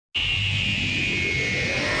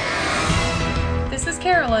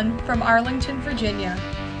Carolyn from Arlington, Virginia.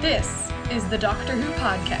 This is the Doctor Who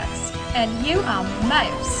Podcast, and you are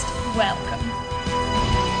most welcome.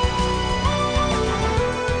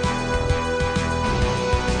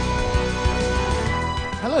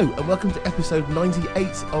 Hello and welcome to episode 98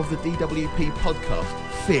 of the DWP podcast.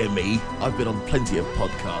 Fear me, I've been on plenty of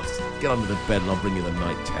podcasts. Get under the bed and I'll bring you the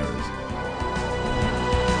night terrors.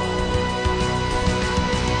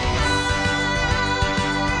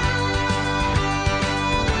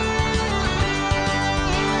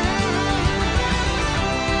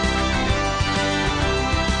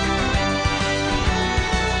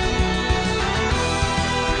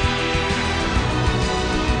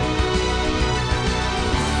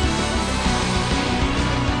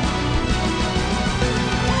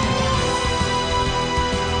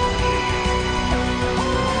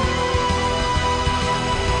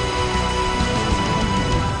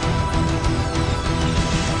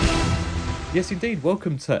 Yes, indeed.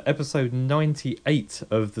 Welcome to episode 98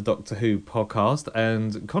 of the Doctor Who podcast.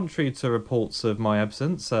 And contrary to reports of my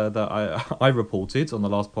absence that I reported on the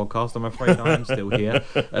last podcast, I'm afraid I am still here,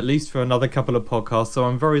 at least for another couple of podcasts. So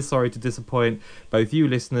I'm very sorry to disappoint both you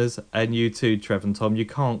listeners and you too, Trev and Tom. You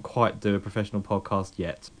can't quite do a professional podcast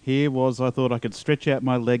yet. I thought I could stretch out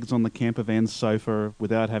my legs on the camper van sofa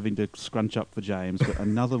without having to scrunch up for James, but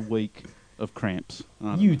another week of cramps.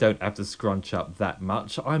 You don't have to scrunch up that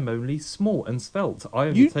much. I'm only small and svelte. I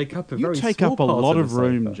only take up a very small part of the sofa. You take up a lot of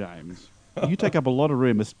room, James. You take up a lot of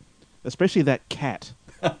room, especially that cat.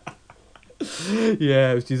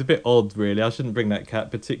 Yeah, she's a bit odd, really. I shouldn't bring that cat,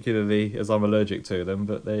 particularly as I'm allergic to them,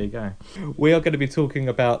 but there you go. We are going to be talking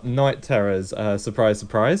about Night Terrors, surprise,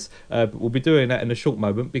 surprise. But we'll be doing that in a short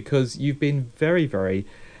moment because you've been very, very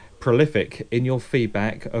prolific in your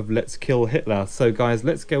feedback of Let's Kill Hitler. So guys,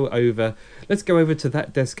 let's go over to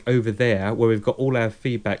that desk over there where we've got all our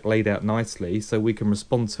feedback laid out nicely so we can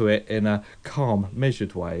respond to it in a calm,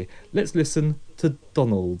 measured way. Let's listen to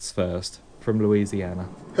Donald's first from Louisiana.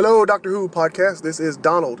 Hello, Doctor Who podcast. This is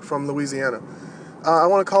Donald from Louisiana. I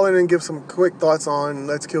want to call in and give some quick thoughts on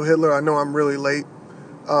Let's Kill Hitler. I know I'm really late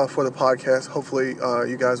for the podcast. Hopefully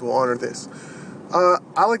you guys will honor this.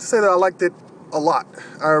 I like to say that I liked it a lot.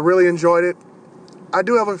 I really enjoyed it. I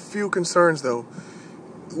do have a few concerns though.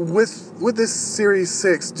 With this series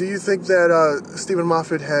 6, do you think that Stephen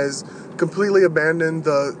Moffat has completely abandoned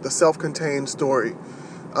the self-contained story?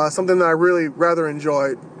 Something that I really rather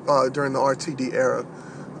enjoyed during the RTD era.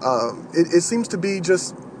 It seems to be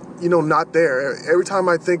just, not there. Every time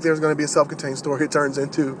I think there's going to be a self-contained story, it turns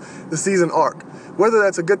into the season arc. Whether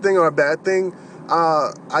that's a good thing or a bad thing,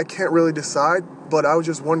 I can't really decide. But I was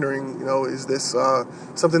just wondering, is this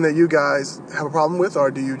something that you guys have a problem with,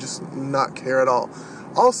 or do you just not care at all?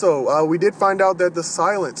 Also, we did find out that the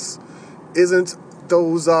silence isn't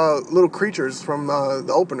those little creatures from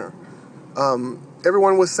the opener.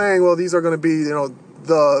 Everyone was saying, well, these are going to be,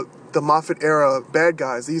 the Moffat era bad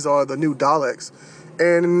guys. These are the new Daleks.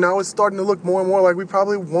 And now it's starting to look more and more like we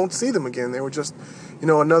probably won't see them again. They were just,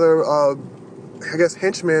 another,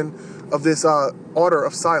 henchmen of this Order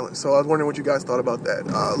of Silence. So I was wondering what you guys thought about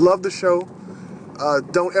that. Love the show.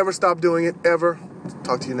 Don't ever stop doing it, ever.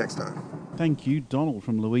 Talk to you next time. Thank you, Donald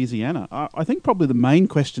from Louisiana. I think probably the main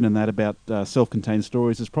question in that about self-contained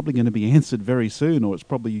stories is probably going to be answered very soon, or it's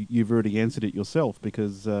probably you've already answered it yourself,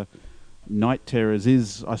 because Night Terrors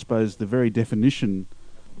is, I suppose, the very definition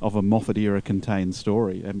of a Moffat-era contained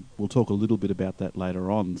story, and we'll talk a little bit about that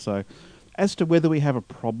later on. So, as to whether we have a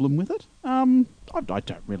problem with it, I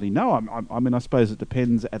don't really know. I suppose it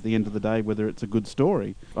depends at the end of the day whether it's a good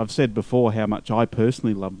story. I've said before how much I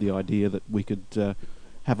personally love the idea that we could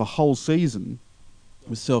have a whole season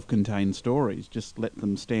with self-contained stories. Just let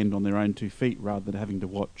them stand on their own 2 feet rather than having to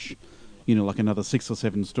watch, like another 6 or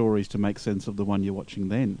 7 stories to make sense of the one you're watching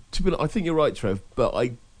then. To be honest, I think you're right, Trev, but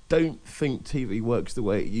I don't think TV works the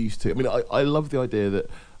way it used to. I mean, I love the idea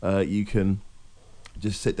that you can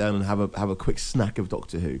just sit down and have a quick snack of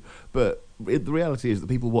Doctor Who. But the reality is that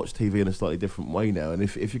people watch TV in a slightly different way now. And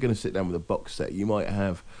if you're going to sit down with a box set, you might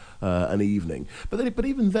have an evening. But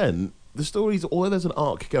even then, the stories, although there's an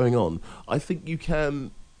arc going on, I think you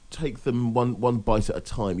can take them one bite at a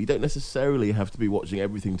time. You don't necessarily have to be watching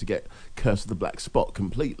everything to get Curse of the Black Spot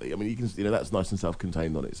completely. I mean, you can, that's nice and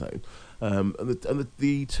self-contained on its own. And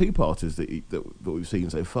the 2-parters that we've seen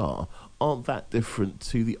so far aren't that different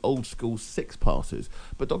to the old school 6-parters.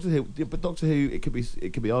 But Doctor Who, it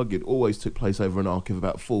could be argued, always took place over an arc of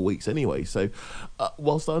about 4 weeks anyway. So,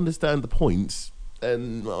 whilst I understand the points,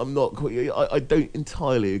 and I'm not quite, I don't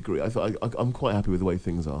entirely agree. I'm quite happy with the way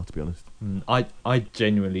things are, to be honest. I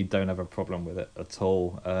genuinely don't have a problem with it at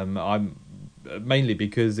all. I'm mainly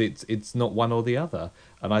because it's not one or the other.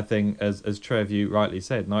 And I think, as Trev, you rightly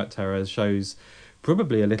said, Night Terror shows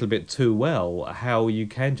probably a little bit too well how you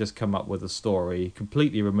can just come up with a story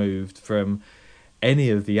completely removed from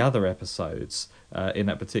any of the other episodes in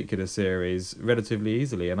that particular series relatively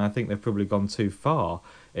easily. And I think they've probably gone too far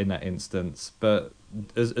in that instance. But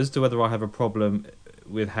as to whether I have a problem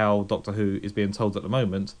with how Doctor Who is being told at the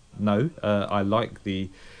moment, no. I like the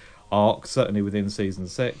arc, certainly within season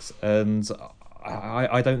 6, and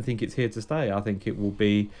I don't think it's here to stay. I think it will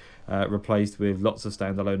be replaced with lots of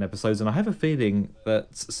standalone episodes. And I have a feeling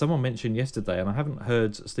that someone mentioned yesterday, and I haven't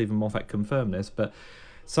heard Stephen Moffat confirm this, but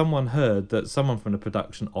someone heard that someone from the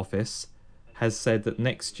production office has said that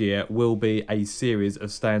next year will be a series of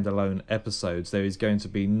standalone episodes. There is going to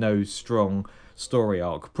be no strong story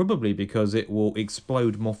arc, probably because it will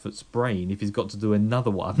explode Moffat's brain if he's got to do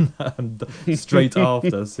another one straight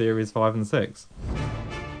after series 5 and 6.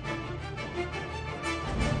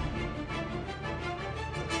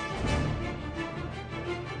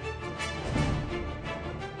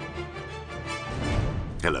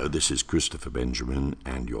 Hello, this is Christopher Benjamin,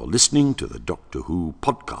 and you're listening to the Doctor Who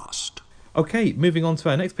podcast. Okay, moving on to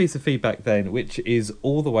our next piece of feedback then, which is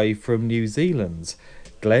all the way from New Zealand.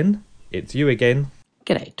 Glenn, it's you again.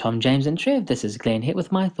 G'day, Tom, James and Trev. This is Glenn here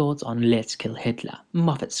with my thoughts on Let's Kill Hitler.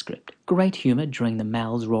 Moffat script. Great humour during the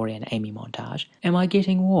Mal's, Rory and Amy montage. Am I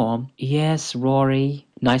getting warm? Yes, Rory.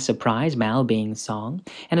 Nice surprise, Mal being song.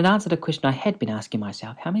 And an answer to a question I had been asking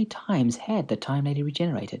myself, how many times had the Time Lady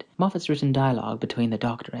regenerated? Moffat's written dialogue between the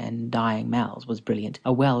Doctor and dying Mal's was brilliant.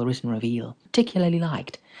 A well-written reveal. Particularly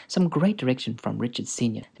liked. Some great direction from Richard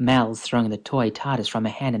Sr. Mal's throwing the toy TARDIS from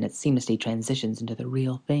her hand and it seamlessly transitions into the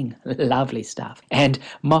real thing. Lovely stuff. And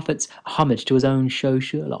Moffat's homage to his own show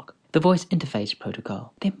Sherlock. The voice interface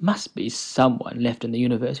protocol. There must be someone left in the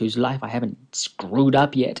universe whose life I haven't screwed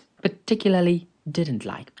up yet. Particularly didn't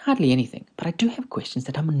like. Hardly anything. But I do have questions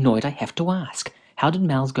that I'm annoyed I have to ask. How did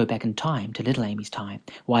Mal's go back in time to little Amy's time?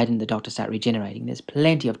 Why didn't the Doctor start regenerating? There's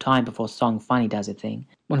plenty of time before Song finally does her thing.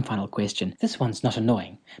 One final question. This one's not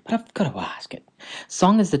annoying, but I've got to ask it.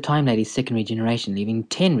 Song is the Time Lady's second regeneration, leaving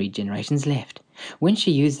 10 regenerations left. When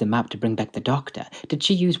she used them up to bring back the Doctor, did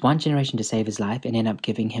she use one generation to save his life and end up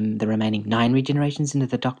giving him the remaining 9 regenerations into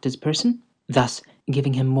the Doctor's person? Thus,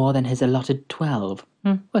 giving him more than his allotted 12.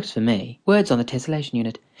 Works for me. Words on the tessellation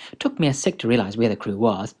unit. Took me a sec to realise where the crew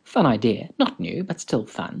was. Fun idea. Not new, but still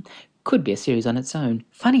fun. Could be a series on its own.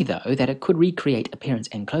 Funny, though, that it could recreate appearance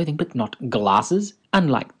and clothing, but not glasses.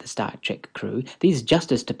 Unlike the Star Trek crew, these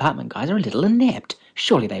Justice Department guys are a little inept.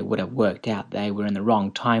 Surely they would have worked out they were in the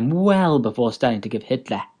wrong time well before starting to give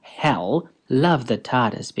Hitler hell. Love the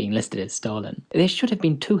TARDIS being listed as stolen. There should have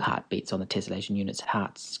been 2 heartbeats on the tessellation unit's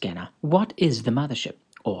heart scanner. What is the mothership?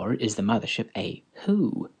 Or is the mothership a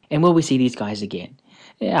who? And will we see these guys again?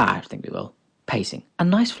 Yeah, I think we will. Pacing. A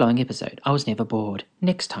nice flowing episode. I was never bored.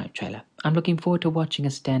 Next time trailer. I'm looking forward to watching a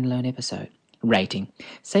standalone episode. Rating.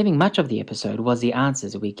 Saving much of the episode was the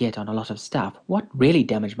answers we get on a lot of stuff. What really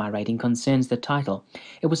damaged my rating concerns the title.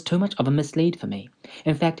 It was too much of a mislead for me.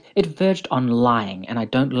 In fact, it verged on lying, and I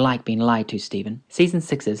don't like being lied to, Stephen. Season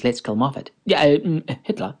 6's Let's Kill Moffat.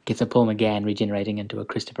 Hitler gets a Paul McGann regenerating into a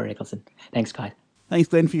Christopher Eccleston. Thanks, guys. Thanks,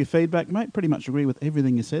 Glenn, for your feedback, mate. Pretty much agree with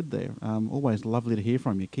everything you said there. Always lovely to hear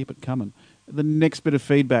from you. Keep it coming. The next bit of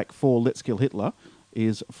feedback for Let's Kill Hitler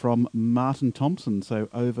is from Martin Thompson. So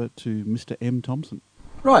over to Mr. M. Thompson.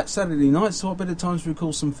 Right, Saturday night, so what better time to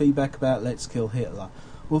recall some feedback about Let's Kill Hitler?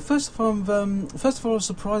 Well, first of all, I was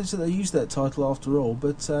surprised that they used that title after all,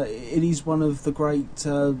 but it is one of the great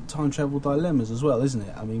time travel dilemmas as well, isn't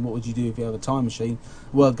it? I mean, what would you do if you have a time machine?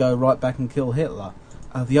 Well, go right back and kill Hitler.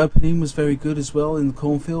 The opening was very good as well in the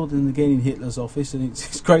cornfield and again in Hitler's office, and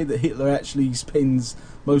it's great that Hitler actually spends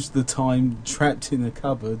most of the time trapped in a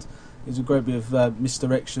cupboard. It's a great bit of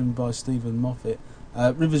misdirection by Stephen Moffat.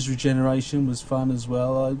 River's regeneration was fun as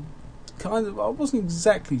well. I wasn't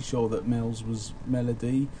exactly sure that Mel's was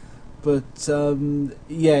Melody, but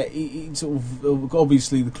it sort of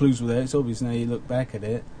obviously the clues were there. It's obvious now you look back at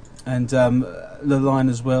it, and the line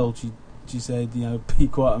as well. She said, be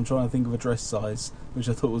quiet, I'm trying to think of a dress size, which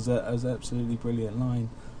I thought was an absolutely brilliant line.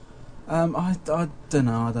 I don't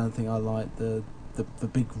know, I don't think I liked the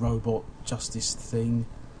big robot justice thing,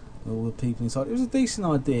 all the people inside. It was a decent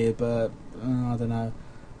idea, but I don't know.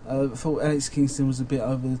 I thought Alex Kingston was a bit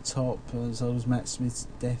over the top, so was Matt Smith's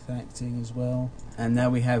death acting as well. And now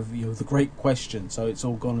we have the great question, so it's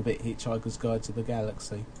all gone a bit Hitchhiker's Guide to the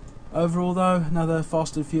Galaxy. Overall, though, another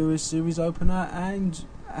Fast and Furious series opener, and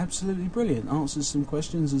absolutely brilliant. Answers some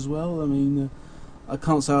questions as well. I mean, I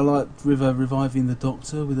can't say I like River reviving the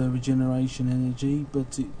Doctor with her regeneration energy,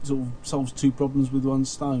 but it sort of solves two problems with one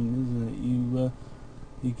stone, isn't it?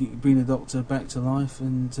 You bring the Doctor back to life,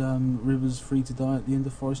 and River's free to die at the end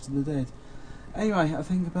of Forest of the Dead. Anyway, I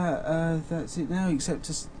think about that's it now, except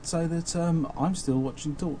to say that I'm still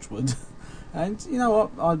watching Torchwood. And you know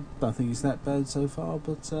what? I don't think it's that bad so far,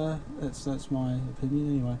 but that's my opinion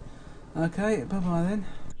anyway. Okay, bye-bye then.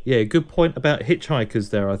 Yeah, good point about hitchhikers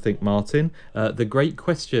there, I think, Martin. The great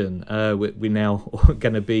question we now are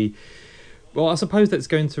going to be... Well, I suppose that's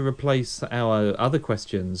going to replace our other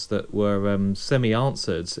questions that were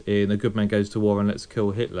semi-answered in A Good Man Goes to War and Let's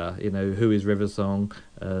Kill Hitler. You know, who is River Song?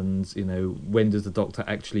 And, you know, when does the Doctor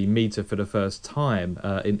actually meet her for the first time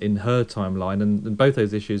in her timeline? And both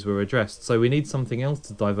those issues were addressed. So we need something else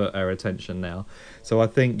to divert our attention now. So I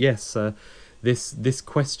think, yes... This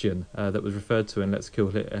question that was referred to in Let's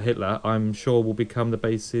Kill Hitler, I'm sure will become the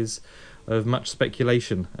basis of much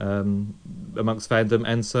speculation amongst fandom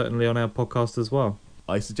and certainly on our podcast as well.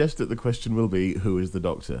 I suggest that the question will be, who is the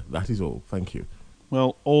Doctor? That is all. Thank you.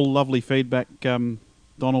 Well, all lovely feedback,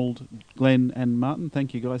 Donald, Glenn and Martin.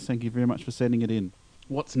 Thank you, guys. Thank you very much for sending it in.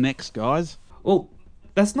 What's next, guys? Well,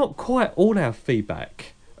 that's not quite all our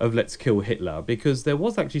feedback of Let's Kill Hitler, because there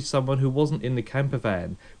was actually someone who wasn't in the camper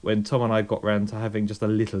van when Tom and I got round to having just a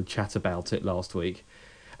little chat about it last week.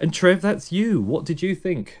 And Trev, that's you. What did you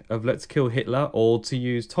think of Let's Kill Hitler, or to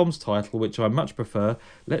use Tom's title, which I much prefer,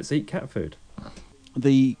 Let's Eat Cat Food?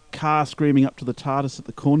 The car screaming up to the TARDIS at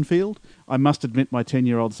the cornfield. I must admit my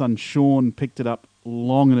 10-year-old son Sean picked it up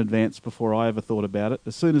long in advance before I ever thought about it.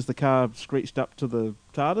 As soon as the car screeched up to the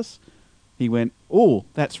TARDIS, he went, "Oh,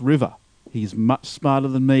 that's River." He's much smarter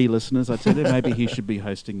than me, listeners. I tell you, maybe he should be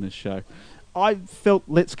hosting this show. I felt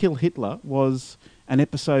Let's Kill Hitler was an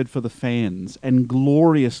episode for the fans, and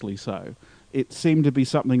gloriously so. It seemed to be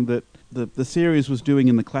something that the series was doing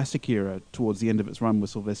in the classic era towards the end of its run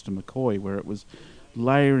with Sylvester McCoy, where it was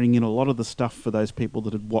layering in a lot of the stuff for those people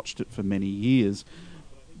that had watched it for many years.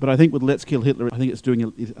 But I think with Let's Kill Hitler, I think it's doing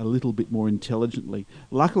a little bit more intelligently.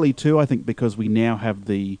 Luckily, too, I think because we now have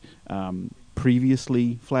the...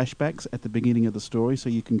 previously flashbacks at the beginning of the story, so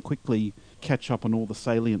you can quickly catch up on all the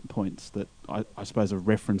salient points that I suppose are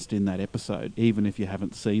referenced in that episode, even if you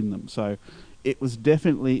haven't seen them. So it was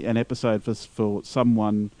definitely an episode for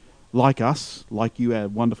someone like us, like you, our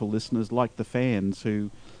wonderful listeners, like the fans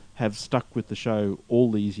who have stuck with the show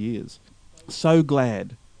all these years. So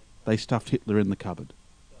glad they stuffed Hitler in the cupboard.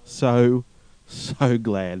 So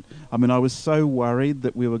glad. I mean, I was so worried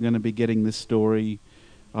that we were going to be getting this story...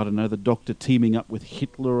 I don't know, the Doctor teaming up with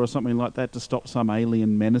Hitler or something like that to stop some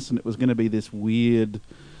alien menace, and it was going to be this weird,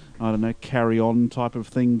 I don't know, carry-on type of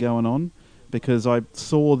thing going on. Because I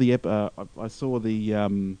saw the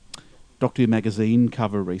Doctor Who magazine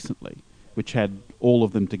cover recently, which had all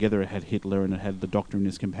of them together. It had Hitler and it had the Doctor and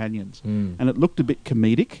his companions, and it looked a bit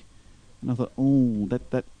comedic. And I thought, oh,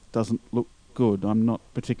 that doesn't look good. I'm not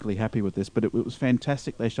particularly happy with this, but it was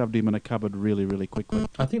fantastic. They shoved him in a cupboard really, really quickly.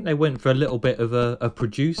 I think they went for a little bit of a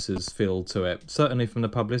producer's feel to it, certainly from the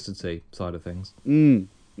publicity side of things.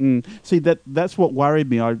 See, that's what worried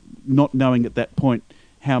me. I not knowing at that point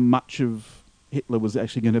how much of Hitler was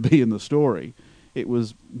actually going to be in the story. It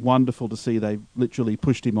was wonderful to see they literally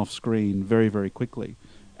pushed him off screen very, very quickly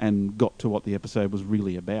and got to what the episode was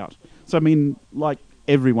really about. So, I mean, like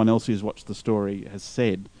everyone else who's watched the story has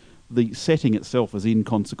said, the setting itself is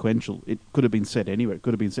inconsequential. It could have been set anywhere. It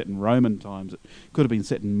could have been set in Roman times. It could have been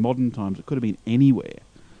set in modern times. It could have been anywhere.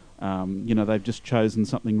 They've just chosen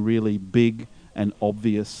something really big and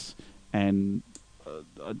obvious and,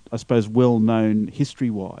 I suppose, well-known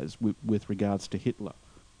history-wise with regards to Hitler.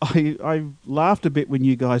 I laughed a bit when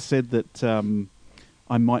you guys said that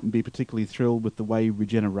I mightn't be particularly thrilled with the way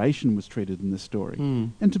regeneration was treated in this story.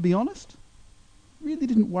 And to be honest, really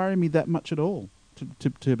didn't worry me that much at all.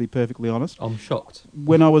 To be perfectly honest, I'm shocked.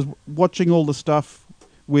 When I was watching all the stuff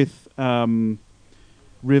with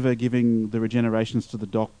River giving the regenerations to the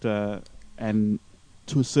Doctor, and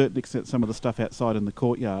to a certain extent some of the stuff outside in the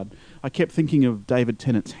courtyard, I kept thinking of David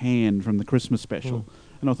Tennant's hand from the Christmas special,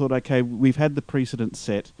 and I thought, okay, we've had the precedent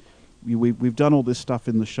set. We've done all this stuff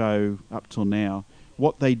in the show up till now.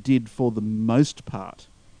 What they did for the most part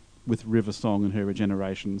with River Song and her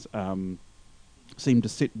regenerations seemed to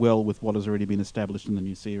sit well with what has already been established in the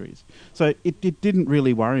new series. So it didn't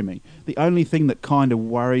really worry me. The only thing that kind of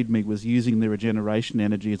worried me was using the regeneration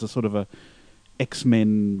energy as a sort of a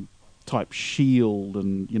X-Men type shield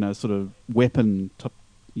and, sort of weapon type,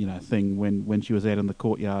 thing when she was out in the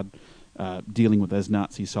courtyard dealing with those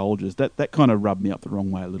Nazi soldiers. That kind of rubbed me up the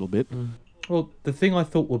wrong way a little bit. Well, the thing I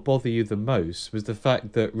thought would bother you the most was the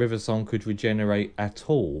fact that River Song could regenerate at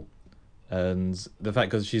all. And the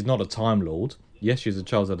fact because she's not a Time Lord. Yes, she's a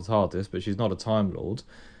child of the TARDIS, but she's not a Time Lord.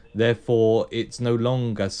 Therefore, it's no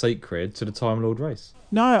longer sacred to the Time Lord race.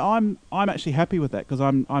 No, I'm actually happy with that, because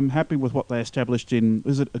I'm happy with what they established in,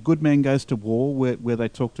 is it A Good Man Goes to War, where they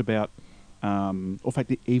talked about, or in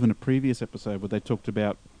fact, even a previous episode where they talked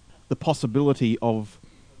about the possibility of,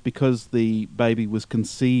 because the baby was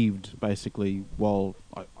conceived basically while,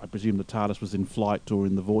 I presume the TARDIS was in flight or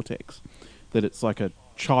in the vortex, that it's like a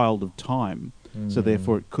child of time, so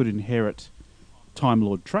therefore it could inherit Time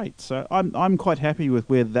Lord traits. So I'm quite happy with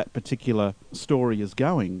where that particular story is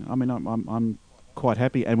going. I mean, I'm quite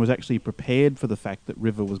happy, and was actually prepared for the fact that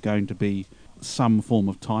River was going to be some form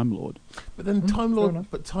of Time Lord. But then Time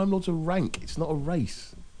Lord's a rank. It's not a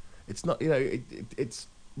race. It's not, it's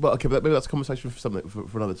well, okay, but maybe that's a conversation for something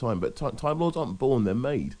for another time. But Time Lords aren't born; they're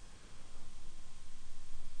made.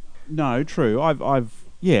 No, true. I've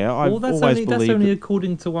Well, that's always only believed that,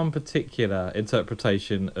 according to one particular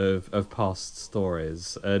interpretation of past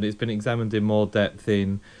stories, and it's been examined in more depth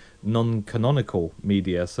in non-canonical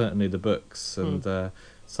media, certainly the books and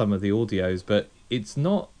some of the audios, but it's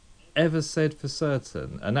not ever said for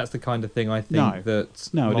certain, and that's the kind of thing I think that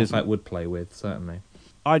Moffat would play with, certainly.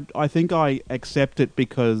 I think I accept it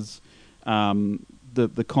because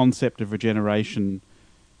the concept of regeneration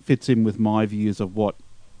fits in with my views of what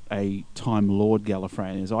a Time Lord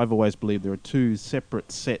Gallifreyan is. I've always believed there are two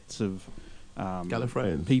separate sets of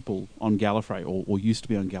Gallifreyans. people on Gallifrey, or used to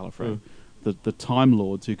be on Gallifrey. The Time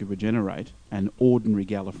Lords who could regenerate, and ordinary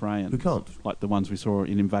Gallifreyans who can't, like the ones we saw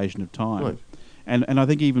in Invasion of Time. Right. And I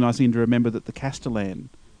think even I seem to remember that the Castellan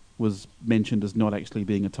was mentioned as not actually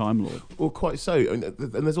being a Time Lord. Well, quite so. And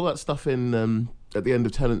there's all that stuff in at the end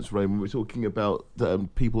of Tennant's Reign when we're talking about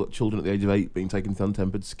children at the age of 8 being taken to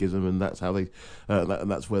untempered schism, and that's how they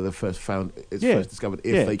and that's where they're first found. It's first discovered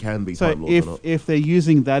if they can be Time Lords or not. If they're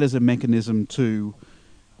using that as a mechanism to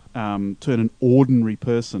turn an ordinary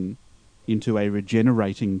person into a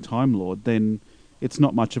regenerating Time Lord, then it's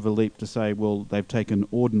not much of a leap to say, well, they've taken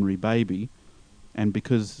ordinary baby, and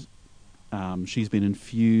because she's been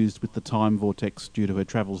infused with the time vortex due to her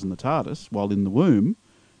travels in the TARDIS while in the womb,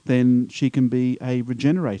 then she can be a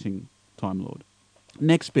regenerating Time Lord.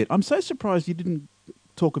 Next bit. I'm so surprised you didn't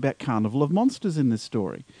talk about Carnival of Monsters in this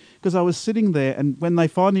story, because I was sitting there, and when they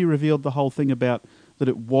finally revealed the whole thing about that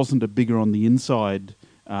it wasn't a bigger on the inside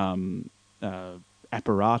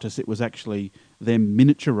apparatus, it was actually them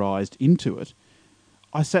miniaturized into it,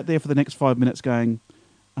 I sat there for the next 5 minutes going,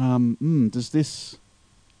 does this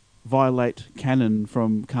violate canon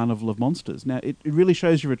from Carnival of Monsters? Now, it really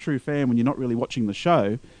shows you're a true fan when you're not really watching the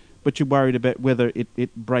show, but you're worried about whether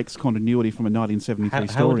it breaks continuity from a 1973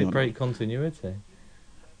 story. How would it break continuity?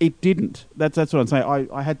 It didn't. That's what I'm saying.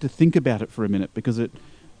 I had to think about it for a minute, because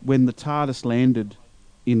when the TARDIS landed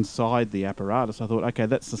inside the apparatus, I thought, okay,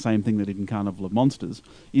 that's the same thing that did in Carnival of Monsters.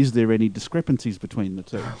 Is there any discrepancies between the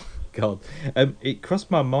two? God. It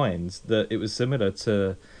crossed my mind that it was similar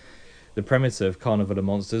to the premise of Carnival of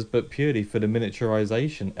Monsters, but purely for the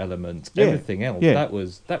miniaturization element. Yeah. Everything else, that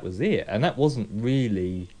was it, and that wasn't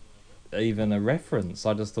really even a reference.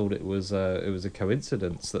 I just thought it was a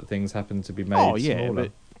coincidence that things happened to be made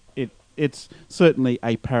smaller. But it's certainly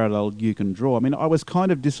a parallel you can draw. I mean, I was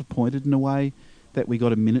kind of disappointed in a way that we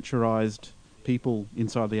got a miniaturized people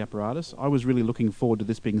inside the apparatus. I was really looking forward to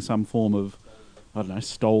this being some form of, I don't know,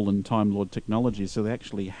 stolen Time Lord technology, so they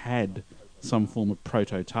actually had some form of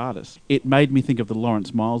proto-TARDIS. It made me think of the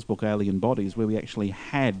Lawrence Miles book, Alien Bodies, where we actually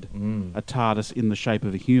had a TARDIS in the shape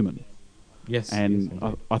of a human. Yes. And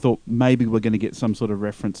yes, I thought maybe we're going to get some sort of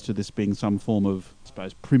reference to this being some form of, I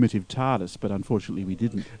suppose, primitive TARDIS, but unfortunately we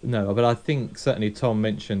didn't. No, but I think certainly Tom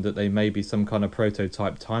mentioned that they may be some kind of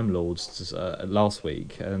prototype Time Lords last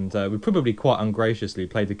week, and we probably quite ungraciously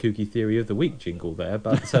played the Kooky Theory of the Week jingle there,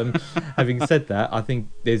 but having said that, I think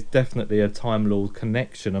there's definitely a Time Lord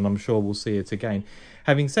connection, and I'm sure we'll see it again.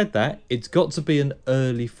 Having said that, it's got to be an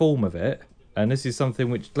early form of it, and this is something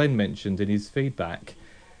which Glenn mentioned in his feedback,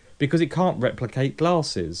 because it can't replicate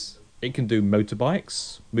glasses. It can do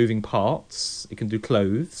motorbikes, moving parts, it can do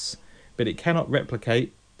clothes, but it cannot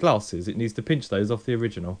replicate glasses. It needs to pinch those off the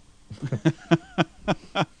original.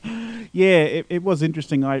 Yeah, it was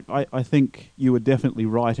interesting. I think you were definitely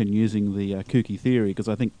right in using the Kooky Theory, because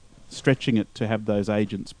I think stretching it to have those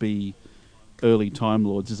agents be early Time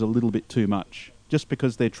Lords is a little bit too much. Just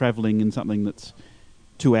because they're travelling in something that's,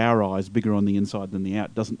 to our eyes, bigger on the inside than the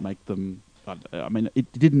out, doesn't make them... I mean,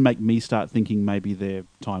 it didn't make me start thinking maybe they're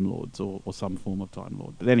Time Lords or some form of Time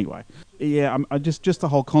Lord. But anyway, Yeah, I just the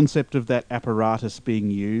whole concept of that apparatus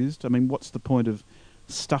being used. I mean, what's the point of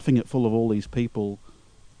stuffing it full of all these people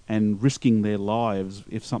and risking their lives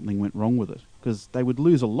if something went wrong with it? Because they would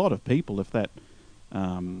lose a lot of people if that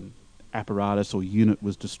apparatus or unit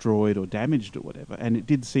was destroyed or damaged or whatever. And it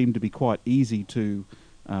did seem to be quite easy to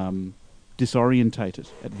disorientate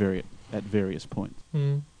it at various points.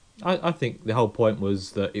 I think the whole point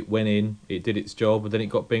was that it went in, it did its job, and then it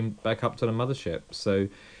got beamed back up to the mothership. So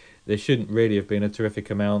there shouldn't really have been a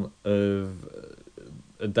terrific amount of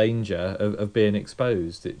danger of being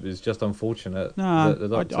exposed. It was just unfortunate. No, that the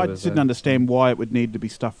doctor I was, didn't understand why it would need to be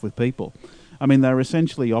stuffed with people. I mean, they were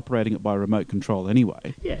essentially operating it by remote control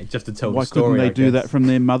anyway. Yeah, just to tell Why the story. couldn't they I do guess. that from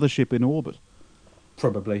their mothership in orbit?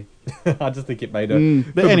 Probably. I just think it made a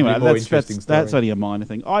But anyway, more interesting story. that's only a minor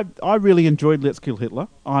thing. I really enjoyed Let's Kill Hitler.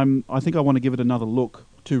 I think I want to give it another look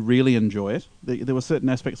to really enjoy it. There were certain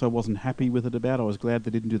aspects I wasn't happy with it about. I was glad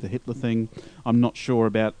they didn't do the Hitler thing. I'm not sure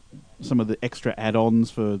about some of the extra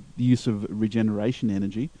add-ons for the use of regeneration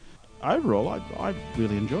energy. Overall, I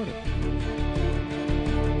really enjoyed it.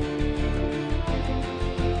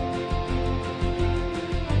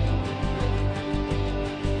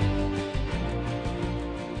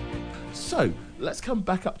 So, let's come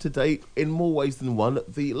back up to date in more ways than one.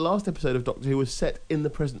 The last episode of Doctor Who was set in the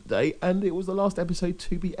present day, and it was the last episode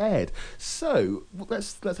to be aired. So,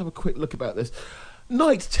 let's have a quick look about this.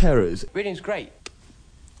 Night Terrors. Reading's great.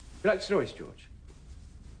 You like stories, George?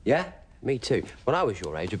 Yeah? Me too. When I was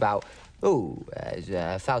your age, about,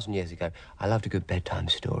 1,000 years ago, I loved a good bedtime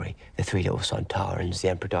story. The Three Little Sontarans, The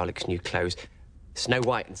Emperor Dalek's New Clothes, Snow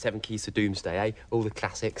White and Seven Keys to Doomsday, eh? All the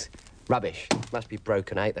classics. Rubbish. Must be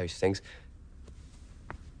broken, eh, those things.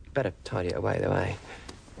 Better tidy it away, though, eh?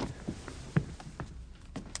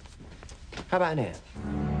 How about in here?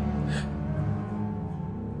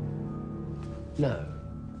 No.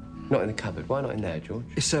 Not in the cupboard. Why not in there, George?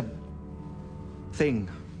 It's a thing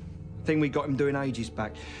we got him doing ages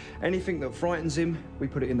back. Anything that frightens him, we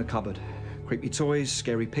put it in the cupboard. Creepy toys,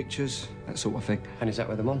 scary pictures, that sort of thing. And is that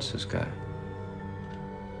where the monsters go?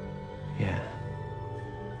 Yeah.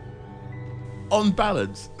 On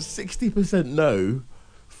balance, 60% no,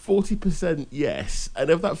 40% yes, and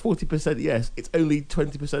of that 40% yes, it's only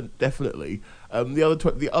 20% definitely.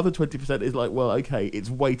 The other 20% is like, well, okay, it's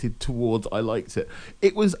weighted towards I liked it.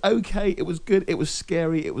 It was okay, it was good, it was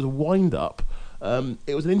scary, it was a wind up.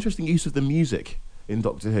 It was an interesting use of the music in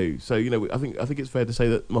Doctor Who. So, you know, I think it's fair to say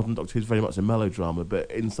that modern Doctor Who is very much a melodrama, but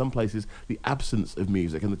in some places the absence of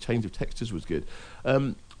music and the change of textures was good.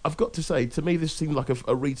 I've got to say, to me, this seemed like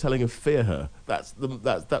a retelling of Fear Her. That's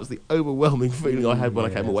the overwhelming feeling I had when I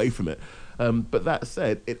came away from it. But that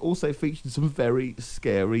said, it also featured some very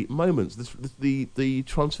scary moments. The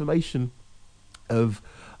transformation of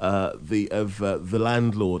the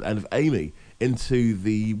landlord and of Amy into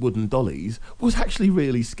the wooden dollies was actually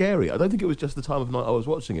really scary. I don't think it was just the time of night I was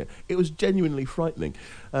watching it. It was genuinely frightening.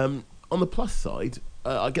 On the plus side,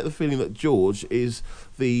 I get the feeling that George is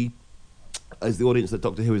the audience that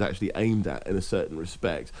Doctor Who is actually aimed at in a certain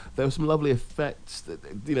respect. There were some lovely effects.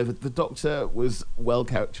 You know, the Doctor was well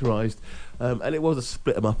characterised, and it was a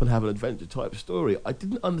split 'em up and have an adventure type story. I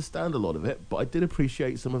didn't understand a lot of it, but I did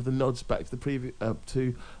appreciate some of the nods back to the previous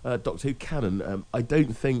Doctor Who canon. I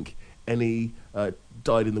don't think any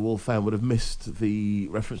Dyed in the Wool fan would have missed the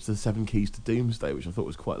reference to the Seven Keys to Doomsday, which I thought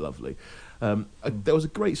was quite lovely. There was a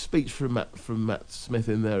great speech from Matt Smith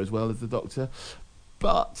in there as well as the Doctor.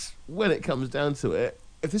 But when it comes down to it,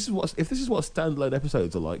 if this is what standalone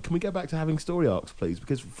episodes are like, can we get back to having story arcs, please?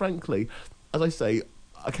 Because frankly, as I say,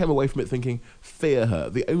 I came away from it thinking, fear her.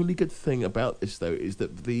 The only good thing about this, though, is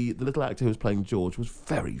that the little actor who was playing George was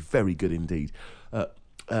very, very good indeed.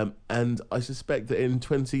 And I suspect that in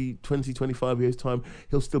 25 years' time,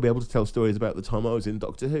 he'll still be able to tell stories about the time I was in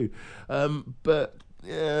Doctor Who. But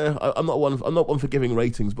yeah, I'm not one for giving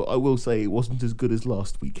ratings, but I will say it wasn't as good as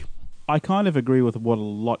last week. I kind of agree with what a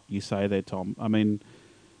lot you say there, Tom. I mean,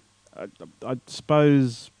 I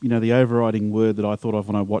suppose, you know, the overriding word that I thought of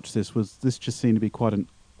when I watched this was this just seemed to be quite an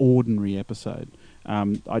ordinary episode.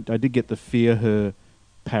 I did get the Fear Her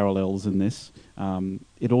parallels in this.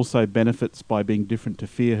 It also benefits by being different to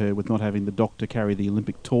Fear Her with not having the Doctor carry the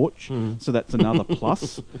Olympic torch, so that's another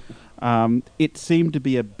plus. It seemed to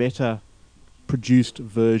be a better produced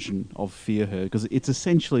version of Fear Her because it's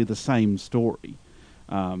essentially the same story.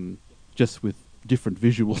 Just with different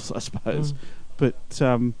visuals, I suppose. But,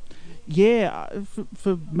 for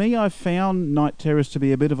me, I found Night Terrors to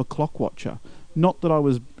be a bit of a clock watcher. Not that I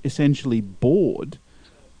was essentially bored,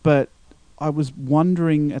 but I was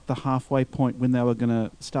wondering at the halfway point when they were going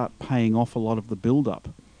to start paying off a lot of the build-up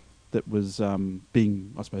that was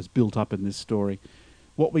being, I suppose, built up in this story.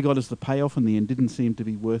 What we got as the payoff in the end didn't seem to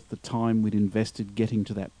be worth the time we'd invested getting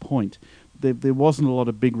to that point. There wasn't a lot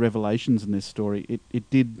of big revelations in this story. It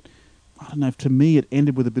did, I don't know, to me it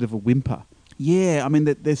ended with a bit of a whimper. Yeah, I mean,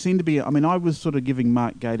 there seemed to be... I mean, I was sort of giving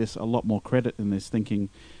Mark Gatiss a lot more credit in this, thinking,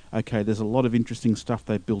 okay, there's a lot of interesting stuff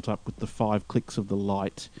they built up with the 5 clicks of the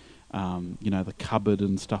light, the cupboard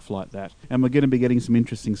and stuff like that. And we're going to be getting some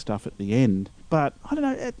interesting stuff at the end. But, I don't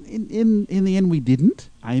know, in the end we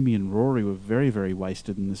didn't. Amy and Rory were very, very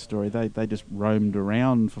wasted in this story. They just roamed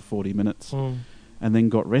around for 40 minutes and then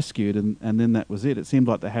got rescued, and then that was it. It seemed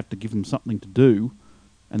like they had to give them something to do,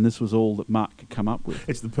 and this was all that Mark could come up with.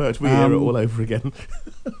 It's the Purge. We hear it all over again.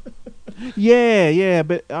 Yeah,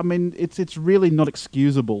 but I mean, it's really not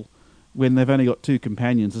excusable when they've only got 2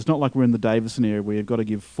 companions. It's not like we're in the Davison era where you've got to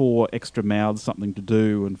give 4 extra mouths something to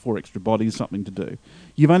do and 4 extra bodies something to do.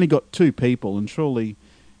 You've only got 2 people, and surely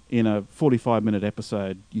in a 45-minute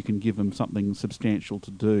episode you can give them something substantial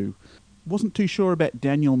to do. Wasn't too sure about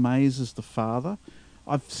Daniel Mays as the father.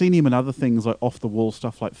 I've seen him in other things like off-the-wall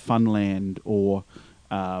stuff like Funland or...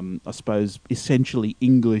 I suppose, essentially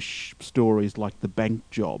English stories like The Bank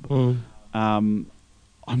Job. I'm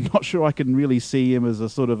not sure I can really see him as a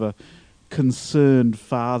sort of a concerned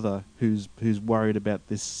father who's worried about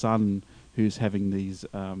this son who's having these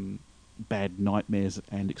bad nightmares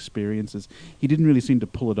and experiences. He didn't really seem to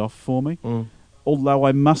pull it off for me. Although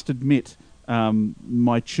I must admit,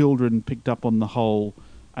 my children picked up on the whole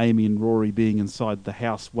Amy and Rory being inside the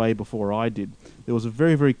house way before I did. There was a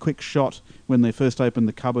very, very quick shot when they first opened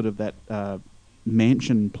the cupboard of that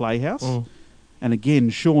mansion playhouse. And again,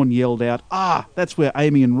 Sean yelled out, that's where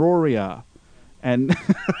Amy and Rory are. And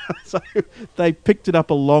so they picked it up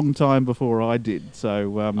a long time before I did.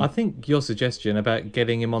 So I think your suggestion about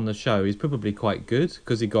getting him on the show is probably quite good,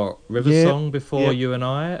 because he got River Song before you and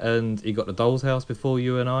I, and he got The Doll's House before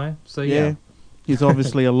you and I. So yeah. He's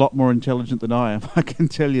obviously a lot more intelligent than I am, I can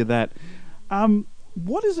tell you that.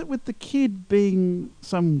 What is it with the kid being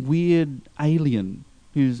some weird alien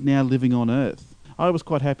who's now living on Earth? I was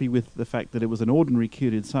quite happy with the fact that it was an ordinary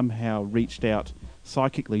kid who'd somehow reached out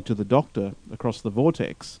psychically to the Doctor across the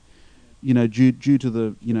vortex, due to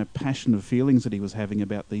the, passion of feelings that he was having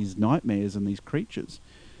about these nightmares and these creatures.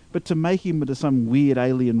 But to make him into some weird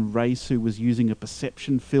alien race who was using a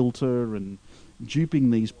perception filter and duping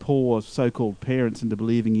these poor so-called parents into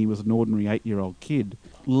believing he was an ordinary 8-year-old kid.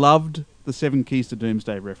 Loved the 7 Keys to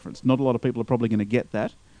Doomsday reference. Not a lot of people are probably going to get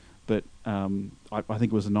that, but I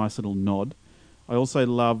think it was a nice little nod. I also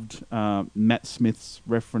loved Matt Smith's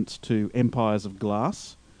reference to Empires of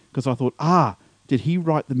Glass, because I thought, did he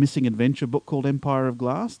write the missing adventure book called Empire of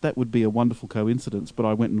Glass? That would be a wonderful coincidence, but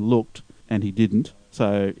I went and looked, and he didn't.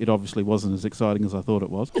 So it obviously wasn't as exciting as I thought it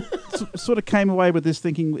was. Sort of came away with this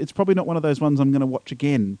thinking it's probably not one of those ones I'm going to watch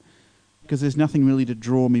again, because there's nothing really to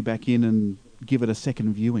draw me back in and give it a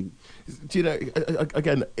second viewing. Do you know,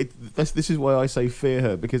 again, this is why I say fear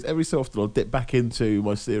her, because every so often I'll dip back into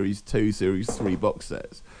my Series 2, Series 3 box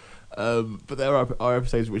sets. But there are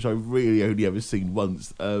episodes which I've really only ever seen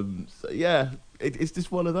once. It's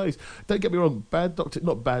just one of those. Don't get me wrong,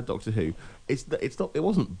 not bad Doctor Who. It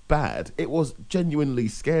wasn't bad. It was genuinely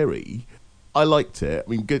scary. I liked it. I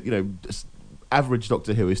mean, good. Just average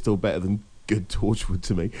Doctor Who is still better than good Torchwood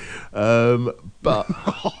to me. But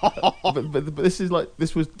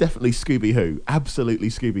this was definitely Scooby Who. Absolutely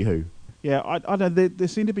Scooby Who. Yeah, I know there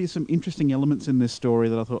seem to be some interesting elements in this story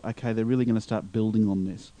that I thought, okay, they're really going to start building on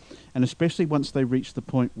this. And especially once they reached the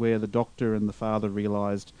point where the Doctor and the father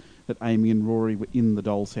realised that Amy and Rory were in the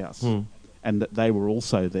doll's house and that they were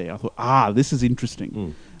also there. I thought, this is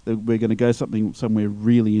interesting. We're going to go somewhere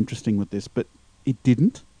really interesting with this. But it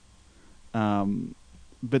didn't.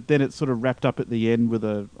 But then it sort of wrapped up at the end with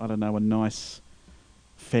a nice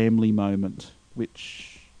family moment,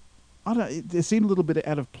 which... it seemed a little bit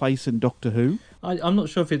out of place in Doctor Who. I'm not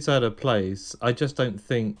sure if it's out of place. I just don't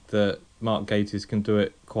think that Mark Gatiss can do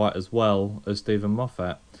it quite as well as Stephen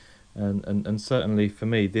Moffat. And certainly for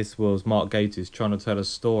me, this was Mark Gatiss trying to tell a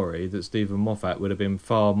story that Stephen Moffat would have been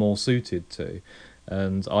far more suited to.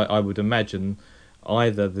 And I would imagine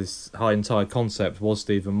either this entire concept was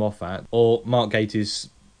Stephen Moffat, or Mark Gatiss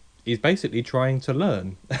is basically trying to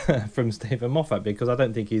learn from Stephen Moffat, because I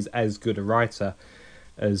don't think he's as good a writer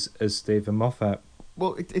as Stephen Moffat.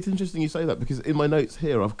 Well, it's interesting you say that, because in my notes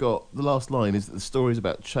here I've got the last line is that the story is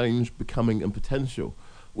about change, becoming and potential,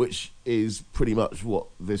 which is pretty much what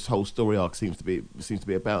this whole story arc seems to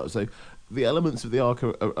be about. So the elements of the arc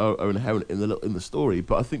are inherent in the story,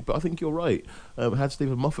 but I think you're right. Had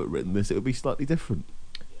Stephen Moffat written this, it would be slightly different.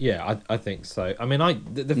 Yeah, I think so. I mean,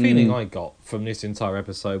 the feeling I got from this entire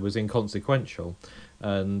episode was inconsequential,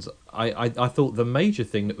 and I thought the major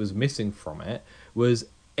thing that was missing from it was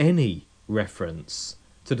any reference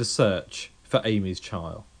to the search for Amy's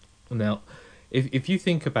child. Now, if you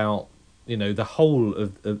think about, you know, the whole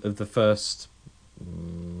of the first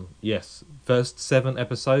 7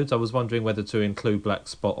 episodes, I was wondering whether to include Black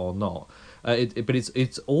Spot or not. But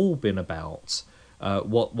it's all been about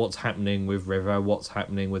what's happening with River, what's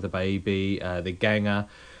happening with the baby, the ganger,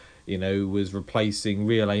 you know, was replacing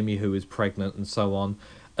real Amy who was pregnant and so on.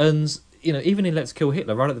 And, you know, even in Let's Kill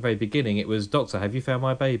Hitler, right at the very beginning, it was, Doctor, have you found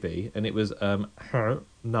my baby? And it was,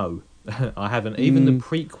 no. I haven't. Even the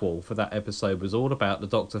prequel for that episode was all about the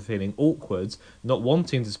Doctor feeling awkward, not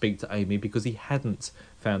wanting to speak to Amy because he hadn't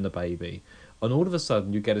found the baby. And all of a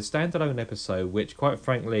sudden, you get a standalone episode, which, quite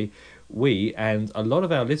frankly, we and a lot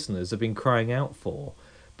of our listeners have been crying out for.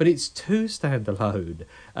 But it's too standalone.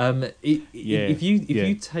 If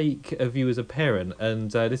you take a view as a parent, and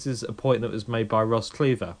this is a point that was made by Ross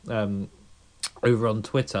Cleaver over on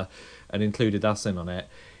Twitter, and included us in on it.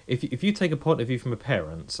 If you take a point of view from a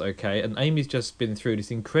parent, okay, and Amy's just been through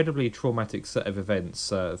this incredibly traumatic set of events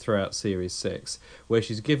throughout Series 6, where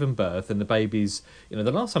she's given birth and the baby's, you know,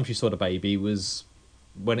 the last time she saw the baby was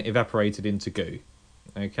when it evaporated into goo,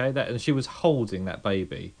 okay, and she was holding that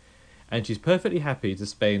baby, and she's perfectly happy to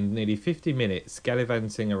spend nearly 50 minutes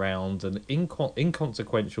gallivanting around an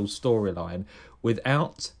inconsequential storyline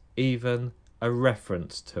without even a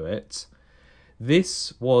reference to it.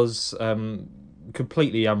 This was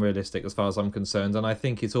completely unrealistic as far as I'm concerned, and I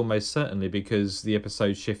think it's almost certainly because the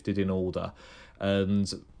episode shifted in order,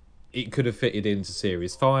 and it could have fitted into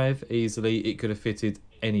Series 5 easily. It could have fitted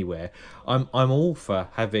anywhere. I'm all for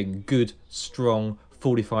having good, strong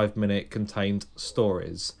 45-minute contained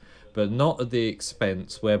stories, but not at the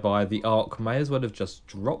expense whereby the arc may as well have just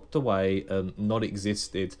dropped away and not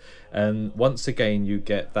existed. And once again, you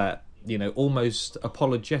get that, you know, almost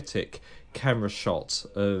apologetic camera shot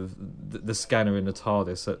of the scanner in the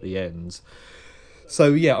TARDIS at the end.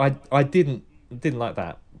 So yeah, I didn't like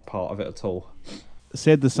that part of it at all.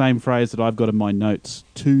 Said the same phrase that I've got in my notes,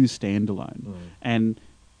 too standalone. And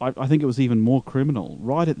I think it was even more criminal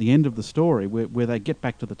right at the end of the story where they get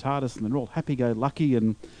back to the TARDIS and they're all happy-go-lucky,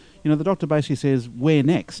 and you know, the Doctor basically says, where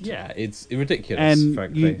next? Yeah, it's ridiculous, and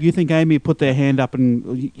frankly. You think Amy would put their hand up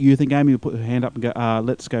and you think Amy would put her hand up and go,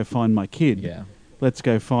 let's go find my kid. Yeah. Let's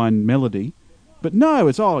go find Melody. But no,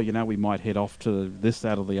 it's, you know, we might head off to this,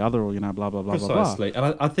 that, or the other, or, you know, blah, blah, blah, Precisely. blah, blah.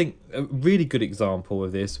 And I think a really good example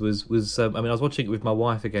of this was I mean, I was watching it with my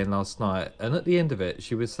wife again last night, and at the end of it,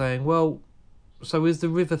 she was saying, well, so is the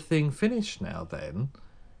River thing finished now then?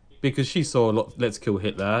 Because she saw Let's Kill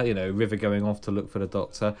Hitler, you know, River going off to look for the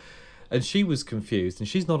Doctor, and she was confused, and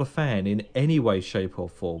she's not a fan in any way, shape or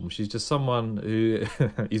form. She's just someone who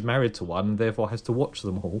is married to one and therefore has to watch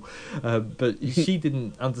them all. But she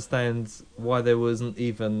didn't understand why there wasn't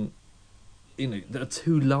even, you know, a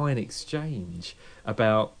 2-line exchange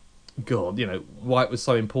about, God, you know, why it was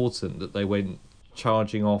so important that they went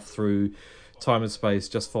charging off through time and space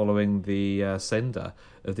just following the sender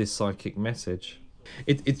of this psychic message.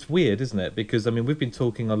 It's weird, isn't it? Because, I mean, we've been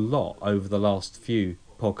talking a lot over the last few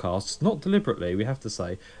podcasts, not deliberately, we have to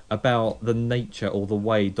say, about the nature or the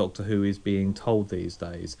way Doctor Who is being told these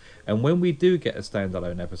days. And when we do get a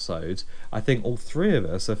standalone episode, I think all three of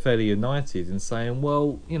us are fairly united in saying,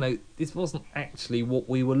 well, you know, this wasn't actually what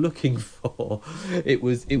we were looking for. It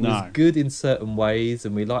was good in certain ways,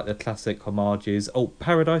 and we like the classic homages. Oh,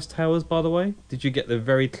 Paradise Towers, by the way. Did you get the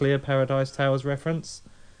very clear Paradise Towers reference?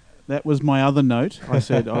 That was my other note. I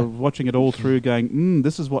said I was watching it all through going,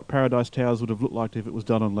 this is what Paradise Towers would have looked like if it was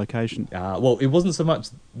done on location. Well, it wasn't so much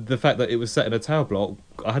the fact that it was set in a tower block.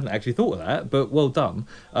 I hadn't actually thought of that, but well done.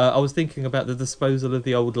 I was thinking about the disposal of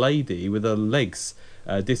the old lady with her legs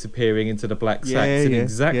disappearing into the black sacks in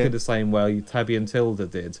exactly the same way Tabby and Tilda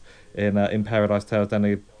did in Paradise Towers down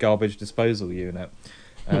a garbage disposal unit.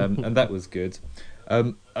 And that was good.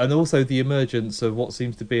 And also the emergence of what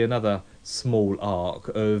seems to be another small arc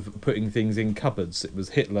of putting things in cupboards. It was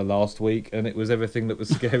Hitler last week, and it was everything that was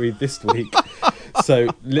scary this week. So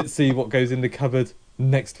let's see what goes in the cupboard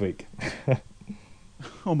next week.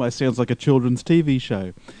 Almost sounds like a children's TV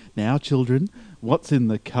show. Now, children, what's in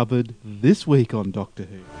the cupboard this week on Doctor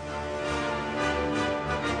Who?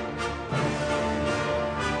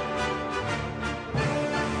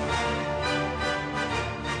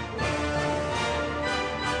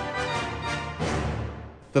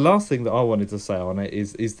 The last thing that I wanted to say on it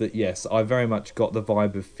is that, yes, I very much got the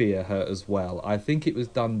vibe of Fear Her as well. I think it was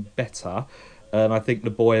done better And I think the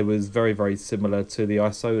boy was very, very similar to the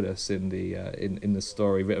Isolus in the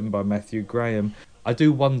story written by Matthew Graham. I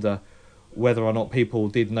do wonder whether or not people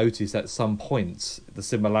did notice at some points the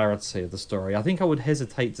similarity of the story. I think I would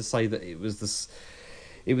hesitate to say that it was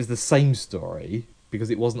the same story because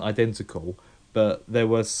it wasn't identical, but there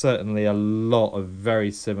were certainly a lot of very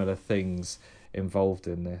similar things involved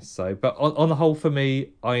in this. So, but on the whole, for me,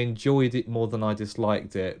 I enjoyed it more than I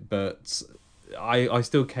disliked it, but I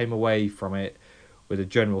still came away from it with a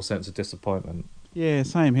general sense of disappointment. Yeah,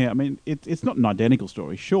 same here. I mean, it's not an identical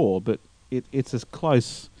story, sure, but it's as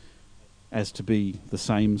close as to be the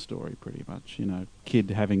same story, pretty much. You know, kid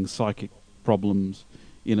having psychic problems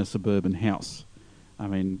in a suburban house. I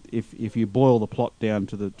mean, if you boil the plot down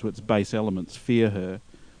to its base elements, Fear Her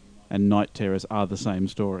and Night Terrors are the same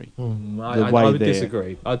story. I would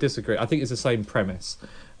disagree. I disagree. I think it's the same premise,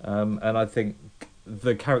 and I think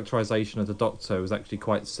the characterization of the Doctor was actually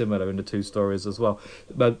quite similar in the two stories as well.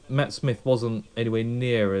 But Matt Smith wasn't anywhere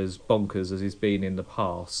near as bonkers as he's been in the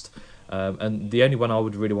past. And the only one I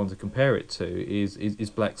would really want to compare it to is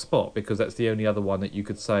Black Spot, because that's the only other one that you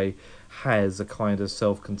could say has a kind of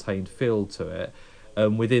self-contained feel to it.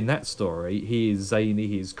 Within that story, he is zany,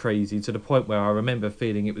 he is crazy, to the point where I remember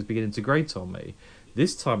feeling it was beginning to grate on me.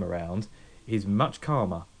 This time around, he's much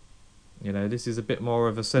calmer. You know, this is a bit more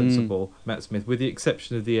of a sensible Matt Smith, with the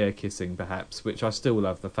exception of the air kissing, perhaps, which I still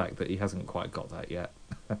love the fact that he hasn't quite got that yet.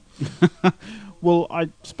 Well, I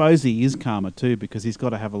suppose he is calmer too, because he's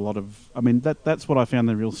got to have a lot of... I mean, that's what I found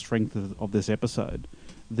the real strength of this episode,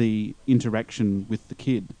 the interaction with the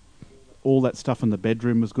kid. All that stuff in the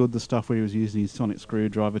bedroom was good, the stuff where he was using his sonic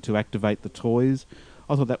screwdriver to activate the toys.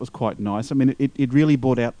 I thought that was quite nice. I mean, it really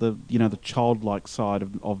brought out the childlike side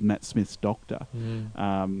of Matt Smith's Doctor.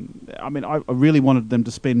 I mean, I really wanted them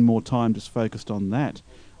to spend more time just focused on that.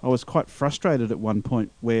 I was quite frustrated at one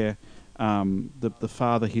point where the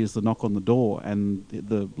father hears the knock on the door and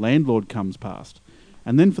the landlord comes past.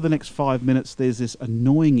 And then for the next 5 minutes, there's this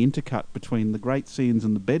annoying intercut between the great scenes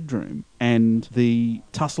in the bedroom and the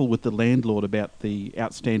tussle with the landlord about the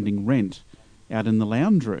outstanding rent out in the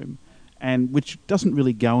lounge room, and which doesn't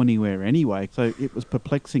really go anywhere anyway. So it was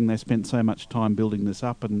perplexing. They spent so much time building this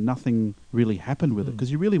up and nothing really happened with it,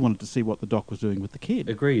 because you really wanted to see what the Doc was doing with the kid.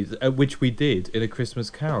 Agreed, which we did in A Christmas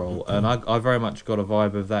Carol, and I very much got a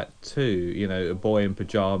vibe of that too. You know, a boy in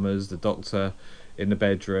pyjamas, the Doctor in the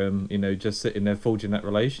bedroom, you know, just sitting there forging that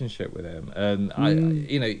relationship with him. And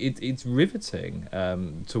it's riveting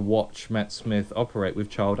to watch Matt Smith operate with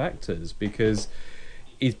child actors, because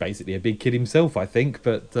he's basically a big kid himself, I think,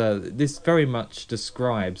 but this very much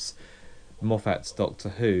describes Moffat's Doctor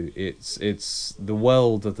Who. It's the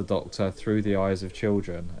world of the Doctor through the eyes of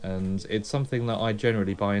children, and it's something that I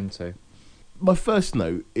generally buy into. My first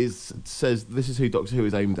note says this is who Doctor Who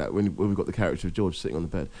is aimed at when we've got the character of George sitting on the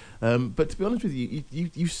bed. But to be honest with you,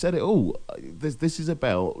 you said it all. This is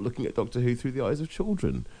about looking at Doctor Who through the eyes of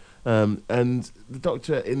children. And the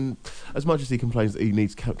Doctor, in as much as he complains that he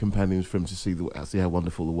needs companions for him to see how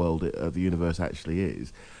wonderful the world, the universe actually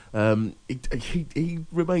is, he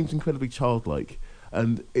remains incredibly childlike.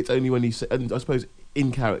 And it's only when and I suppose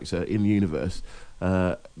in character, in the universe,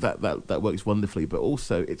 that works wonderfully. But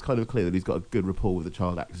also, it's kind of clear that he's got a good rapport with the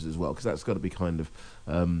child actors as well, because that's got to be kind of...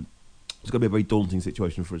 it's got to be a very daunting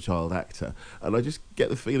situation for a child actor. And I just get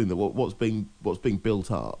the feeling that what's being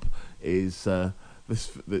built up is... There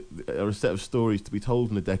are a set of stories to be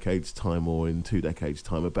told in a decade's time or in 2 decades'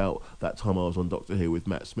 time about that time I was on Doctor Who with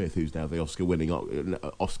Matt Smith, who's now the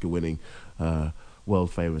Oscar-winning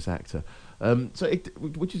world-famous actor.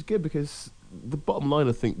 Which is good, because the bottom line,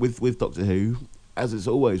 I think, with Doctor Who, as it's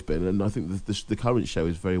always been, and I think the current show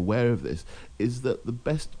is very aware of this, is that the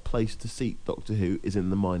best place to seek Doctor Who is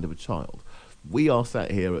in the mind of a child. We are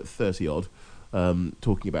sat here at 30-odd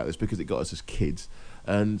talking about this because it got us as kids,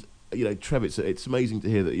 and... You know, Trev, it's amazing to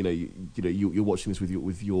hear that you're watching this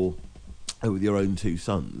with your own 2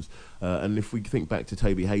 sons, and if we think back to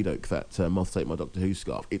Toby Haydock, that Moths Ate My Doctor Who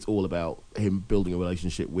scarf, it's all about him building a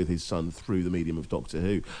relationship with his son through the medium of Doctor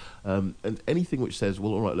Who, and anything which says,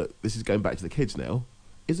 well, all right, look, this is going back to the kids now,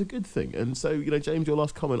 is a good thing. And so, James, your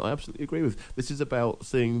last comment, I absolutely agree with. This is about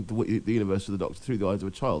seeing the universe of the Doctor through the eyes of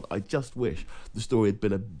a child. I just wish the story had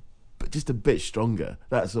been just a bit stronger.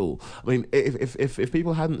 That's all. I mean, if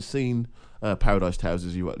people hadn't seen Paradise Towers,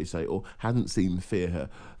 as you rightly say, or hadn't seen Fear Her,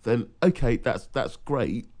 then okay, that's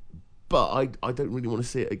great. But I don't really want to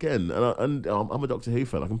see it again. And I'm a Doctor Who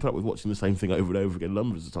fan. I can put up with watching the same thing over and over again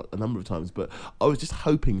a number of times. But I was just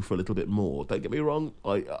hoping for a little bit more. Don't get me wrong.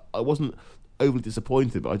 I wasn't overly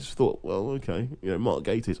disappointed, but I just thought, well, okay, Mark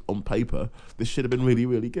Gatiss on paper, this should have been really,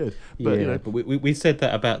 really good. But but we said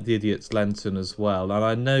that about The Idiot's Lantern as well, and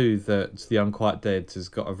I know that The Unquiet Dead has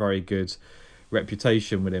got a very good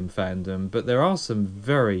reputation within fandom, but there are some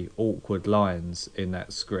very awkward lines in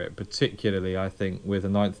that script, particularly I think with the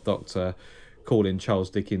Ninth Doctor calling Charles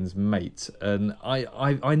Dickens mate, and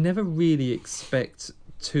I never really expect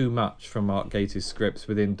too much from Mark Gatiss scripts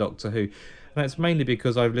within Doctor Who, and that's mainly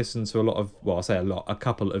because I've listened to a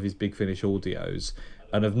couple of his Big Finish audios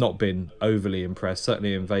and have not been overly impressed.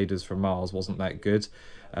 Certainly Invaders from Mars wasn't that good.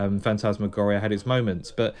 Phantasmagoria had its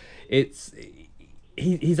moments, but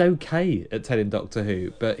he's okay at telling Doctor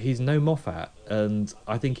Who, but he's no Moffat, and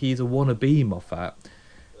I think he's a wannabe Moffat.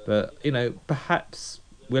 But perhaps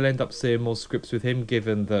we'll end up seeing more scripts with him,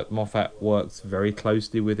 given that Moffat works very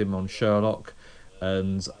closely with him on Sherlock,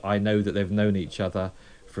 and I know that they've known each other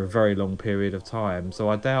for a very long period of time. So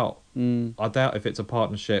I doubt if it's a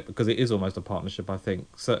partnership, because it is almost a partnership, I think,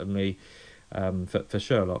 certainly for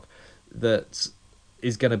Sherlock, that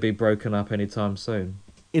is going to be broken up anytime soon.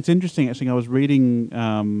 It's interesting, actually. I was reading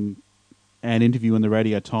an interview in the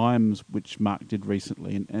Radio Times, which Mark did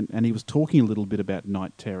recently, and he was talking a little bit about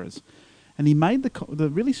Night Terrors. And he made the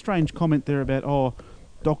really strange comment there about,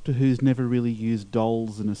 Doctor Who's never really used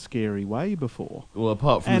dolls in a scary way before. Well,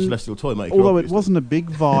 apart from the Celestial Toymaker. Although obviously. It wasn't a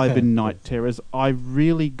big vibe in Night Terrors, I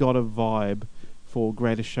really got a vibe for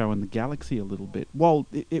Greatest Show in the Galaxy a little bit. While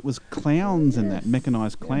it was clowns in that,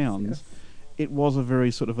 mechanised clowns, yes. It was a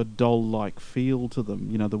very sort of a doll-like feel to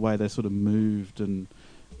them, the way they sort of moved. And,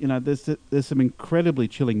 there's some incredibly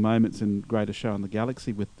chilling moments in Greatest Show in the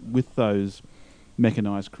Galaxy with those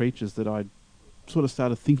mechanised creatures that I sort of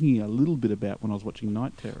started thinking a little bit about when I was watching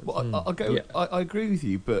Night Terrors. Well, I agree with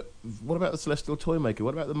you, but what about the Celestial Toymaker?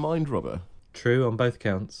 What about the Mind Robber? True on both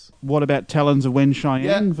counts. What about Talons of Wen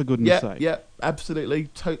Chiang, for goodness sake? Yeah, absolutely.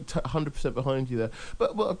 100% behind you there.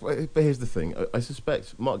 But here's the thing. I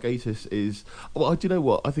suspect Mark Gatiss is... Well, do you know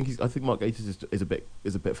what? I think Mark Gatiss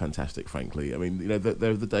is a bit fantastic, frankly. I mean,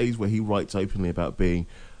 there are the days where he writes openly about being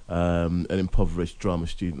an impoverished drama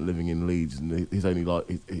student living in Leeds, and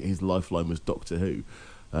his lifeline was Doctor Who.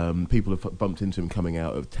 People have bumped into him coming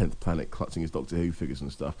out of 10th Planet, clutching his Doctor Who figures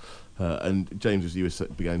and stuff. And James, as you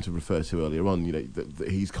began to refer to earlier on, that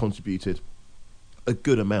he's contributed a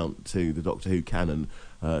good amount to the Doctor Who canon,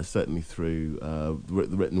 certainly through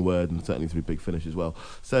the written word and certainly through Big Finish as well.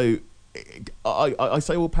 So I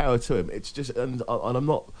say all power to him. It's just, and I'm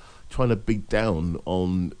not trying to beat down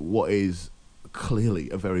on what is clearly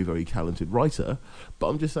a very, very talented writer, but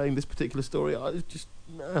I'm just saying this particular story, it's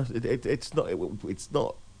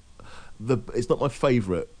not my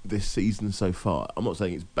favourite this season so far. I'm not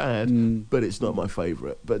saying it's bad, but it's not my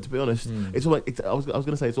favourite. But to be honest, I was going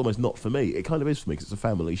to say it's almost not for me. It kind of is for me because it's a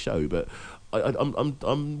family show. But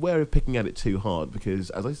I'm wary of picking at it too hard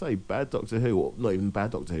because, as I say, bad Doctor Who, or not even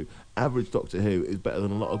bad Doctor Who, average Doctor Who is better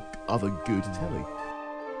than a lot of other good telly.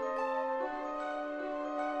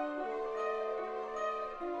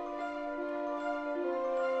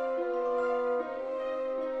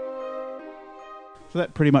 So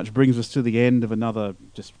that pretty much brings us to the end of another,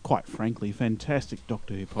 just quite frankly, fantastic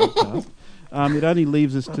Doctor Who podcast. It only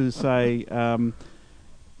leaves us to say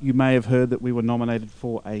you may have heard that we were nominated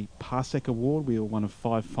for a Parsec Award. We were one of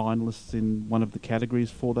 5 finalists in one of the categories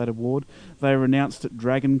for that award. They were announced at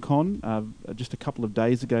Dragon Con just a couple of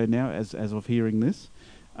days ago now, as of hearing this.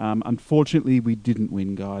 Unfortunately, we didn't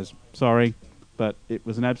win, guys. Sorry, but it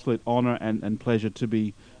was an absolute honour and pleasure to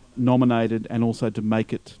be nominated and also to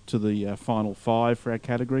make it to the final 5 for our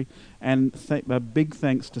category. And a big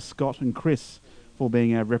thanks to Scott and Chris for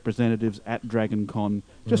being our representatives at Dragon Con,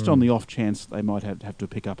 just on the off chance they might have to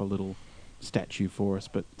pick up a little statue for us.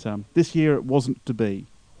 But this year it wasn't to be.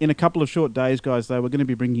 In a couple of short days, guys, though, we're going to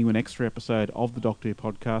be bringing you an extra episode of the Doctor Who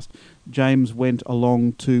podcast. James went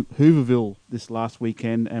along to Hooverville this last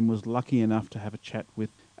weekend and was lucky enough to have a chat with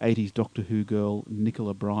 80s Doctor Who girl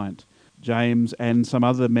Nicola Bryant. James and some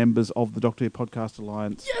other members of the Doctor Who Podcast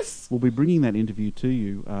Alliance will be bringing that interview to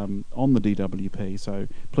you on the DWP, so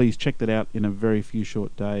please check that out in a very few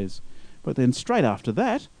short days. But then straight after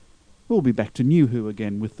that, we'll be back to New Who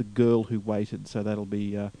again with The Girl Who Waited, so that'll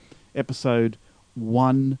be episode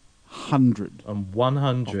 100. And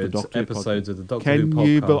 100 episodes of the Doctor Who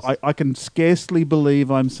podcast. I can scarcely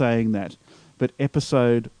believe I'm saying that, but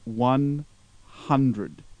episode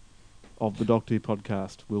 100 of the Doctor Who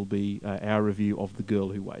podcast will be our review of The Girl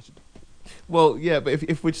Who Waited. Well, yeah, but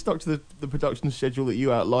if we'd stuck to the production schedule that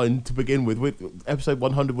you outlined to begin with, episode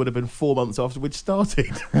 100 would have been 4 months after we'd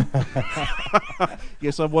started.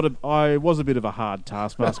 Yes, I was a bit of a hard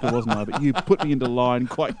taskmaster, wasn't I? But you put me into line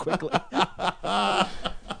quite quickly.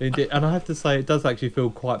 Indeed. And I have to say, it does actually feel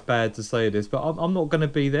quite bad to say this, but I'm not going to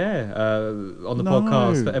be there on the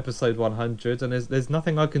podcast for episode 100, and there's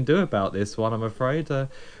nothing I can do about this one, I'm afraid.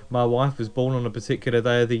 My wife was born on a particular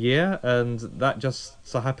day of the year, and that just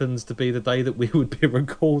so happens to be the day that we would be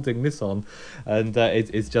recording this on, and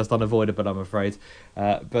it's just unavoidable, I'm afraid.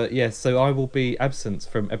 But yes, so I will be absent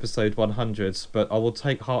from episode 100, but I will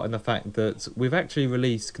take heart in the fact that we've actually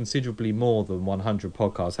released considerably more than 100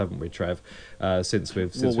 podcasts, haven't we, Trev? Since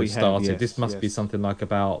we've started. Yes, this must be something like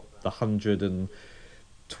about the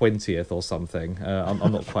 120th or something.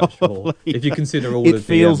 I'm not quite sure. If you consider all it of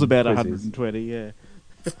feels the about quizzes. 120, yeah.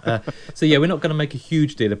 So yeah, we're not going to make a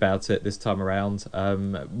huge deal about it this time around.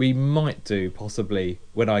 We might do, possibly,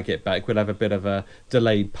 when I get back, we'll have a bit of a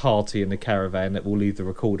delayed party in the caravan that we'll leave the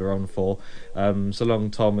recorder on for. So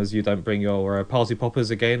long, Tom, as you don't bring your party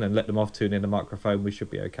poppers again and let them off tune in the microphone, we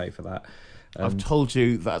should be okay for that. I've told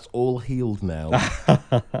you that's all healed now.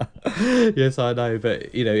 Yes, I know,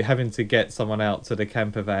 but having to get someone out to the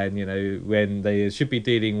camper van, when they should be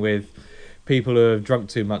dealing with people who have drunk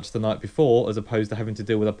too much the night before, as opposed to having to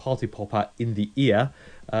deal with a party popper in the ear,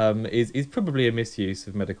 is probably a misuse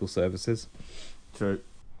of medical services. True.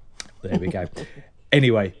 There we go.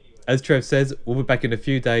 Anyway, as Trev says, we'll be back in a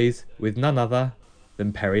few days with none other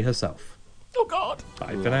than Perry herself. Oh God!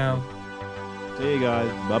 Bye for now. See you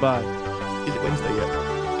guys. Bye-bye. Is it Wednesday yet?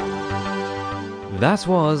 That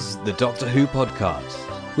was the Doctor Who podcast,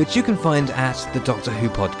 which you can find at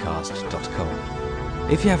thedoctorwhopodcast.com.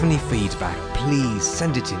 If you have any feedback, please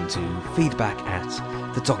send it in to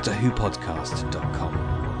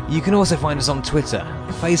feedback@thedoctorwhopodcast.com. You can also find us on Twitter,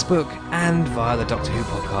 Facebook, and via the Doctor Who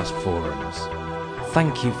podcast forums.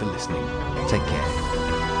 Thank you for listening. Take care.